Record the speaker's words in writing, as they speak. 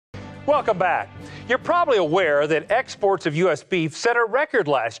Welcome back. You're probably aware that exports of U.S. beef set a record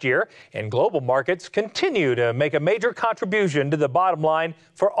last year, and global markets continue to make a major contribution to the bottom line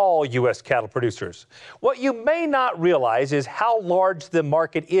for all U.S. cattle producers. What you may not realize is how large the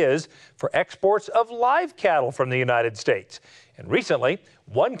market is for exports of live cattle from the United States. And recently,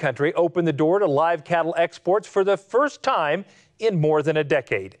 one country opened the door to live cattle exports for the first time in more than a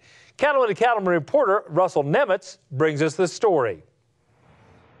decade. Cattlemen and Cattlemen reporter Russell Nemitz brings us the story.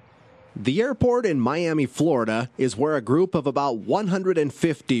 The airport in Miami, Florida, is where a group of about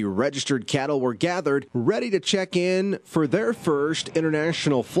 150 registered cattle were gathered, ready to check in for their first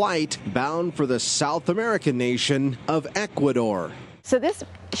international flight bound for the South American nation of Ecuador. So this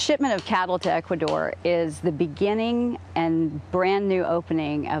shipment of cattle to Ecuador is the beginning and brand new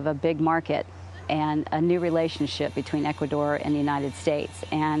opening of a big market and a new relationship between Ecuador and the United States.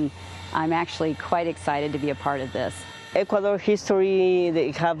 And I'm actually quite excited to be a part of this. Ecuador history,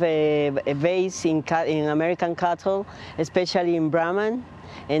 they have a base in American cattle, especially in Brahman,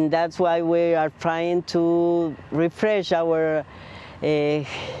 and that's why we are trying to refresh our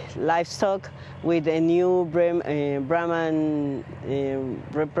livestock with a new Brahman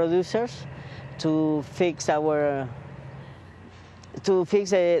reproducers to fix the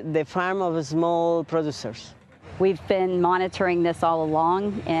farm of small producers. We've been monitoring this all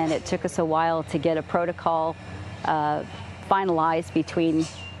along, and it took us a while to get a protocol finalized between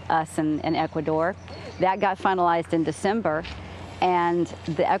us and Ecuador. That got finalized in December, and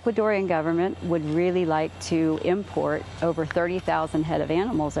the Ecuadorian government would really like to import over 30,000 head of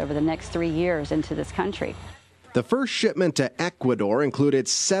animals over the next 3 years into this country. The first shipment to Ecuador included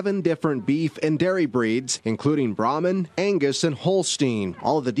 7 different beef and dairy breeds, including Brahman, Angus, and Holstein.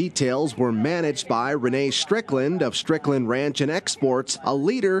 All of the details were managed by Renee Strickland of Strickland Ranch and Exports, a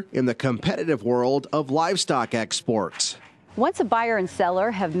leader in the competitive world of livestock exports. Once a buyer and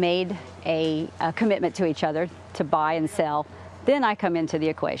seller have made a commitment to each other to buy and sell, then I come into the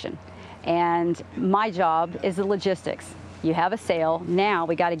equation. And my job is the logistics. You have a sale, now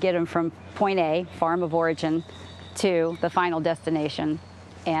we got to get them from point A, farm of origin, to the final destination.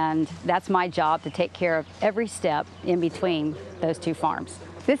 And that's my job, to take care of every step in between those two farms.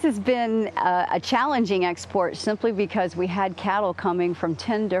 This has been a challenging export simply because we had cattle coming from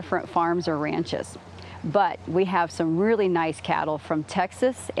 10 different farms or ranches. But we have some really nice cattle from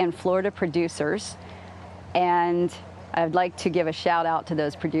Texas and Florida producers. And I'd like to give a shout out to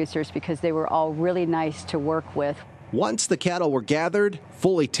those producers because they were all really nice to work with. Once the cattle were gathered,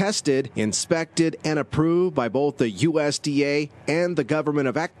 fully tested, inspected, and approved by both the USDA and the government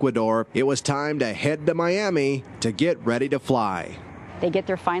of Ecuador, it was time to head to Miami to get ready to fly. They get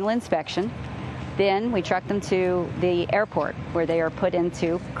their final inspection. Then we truck them to the airport where they are put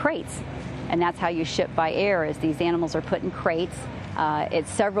into crates. And that's how you ship by air, is these animals are put in crates. It's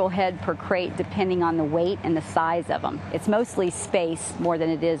several head per crate depending on the weight and the size of them. It's mostly space more than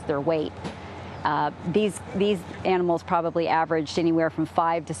it is their weight. These animals probably averaged anywhere from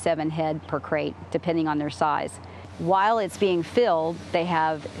 5 to 7 head per crate, depending on their size. While it's being filled, they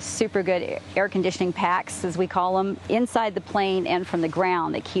have super good air conditioning packs, as we call them, inside the plane and from the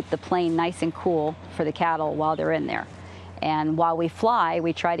ground that keep the plane nice and cool for the cattle while they're in there. And while we fly,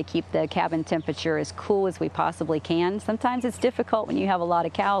 we try to keep the cabin temperature as cool as we possibly can. Sometimes it's difficult when you have a lot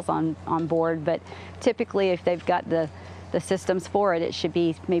of cows on board, but typically if they've got the systems for it, it should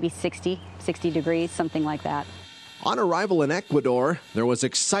be maybe 60 degrees, something like that. On arrival in Ecuador, there was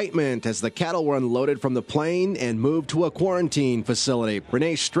excitement as the cattle were unloaded from the plane and moved to a quarantine facility.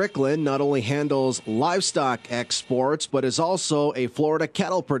 Renee Strickland not only handles livestock exports, but is also a Florida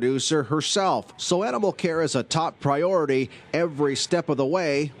cattle producer herself. So animal care is a top priority every step of the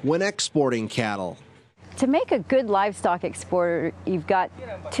way when exporting cattle. To make a good livestock exporter, you've got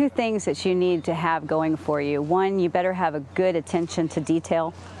 2 things that you need to have going for you. One, you better have a good attention to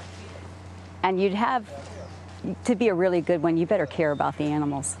detail. And to be a really good one, you better care about the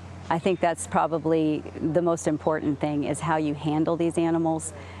animals. I think that's probably the most important thing, is how you handle these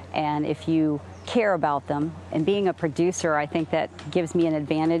animals. And if you care about them, and being a producer, I think that gives me an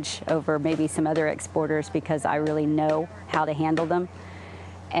advantage over maybe some other exporters because I really know how to handle them.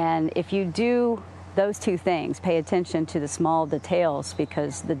 And if you do those 2 things, pay attention to the small details,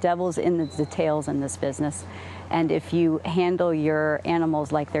 because the devil's in the details in this business. And if you handle your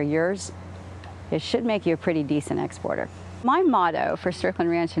animals like they're yours, it should make you a pretty decent exporter. My motto for Strickland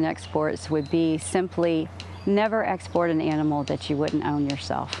Ranch and Exports would be simply, never export an animal that you wouldn't own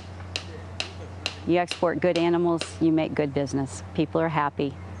yourself. You export good animals, you make good business. People are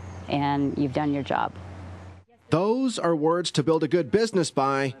happy, and you've done your job. Those are words to build a good business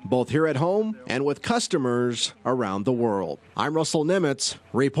by, both here at home and with customers around the world. I'm Russell Nimitz,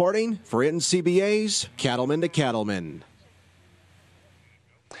 reporting for NCBA's Cattlemen to Cattlemen.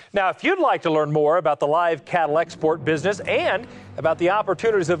 Now, if you'd like to learn more about the live cattle export business and about the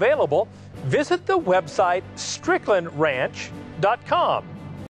opportunities available, visit the website stricklandranch.com.